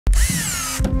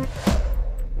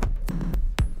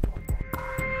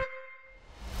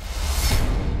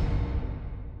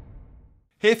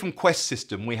Here from Quest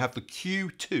System we have the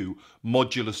Q2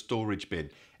 modular storage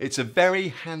bin. It's a very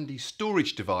handy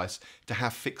storage device to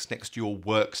have fixed next to your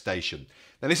workstation.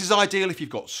 Now this is ideal if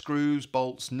you've got screws,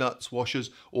 bolts, nuts,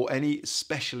 washers or any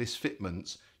specialist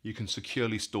fitments. You can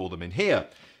securely store them in here.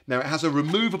 Now it has a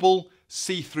removable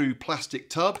see-through plastic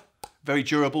tub, very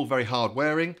durable, very hard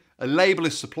wearing. A label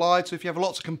is supplied, so if you have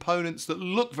lots of components that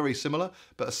look very similar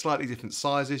but are slightly different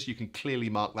sizes, you can clearly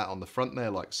mark that on the front there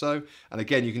like so. And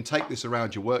again, you can take this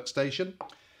around your workstation.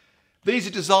 These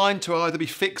are designed to either be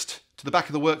fixed to the back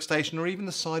of the workstation or even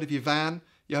the side of your van.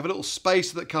 You have a little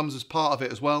spacer that comes as part of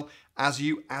it as well as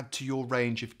you add to your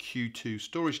range of Q2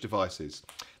 storage devices.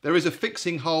 There is a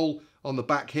fixing hole on the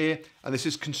back here, and this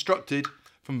is constructed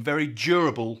from very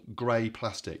durable grey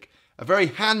plastic. A very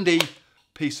handy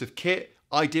piece of kit,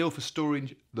 ideal for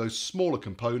storing those smaller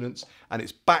components, and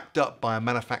it's backed up by a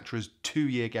manufacturer's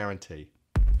 2-year guarantee.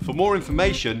 For more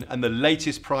information and the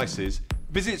latest prices,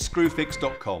 visit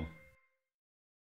screwfix.com.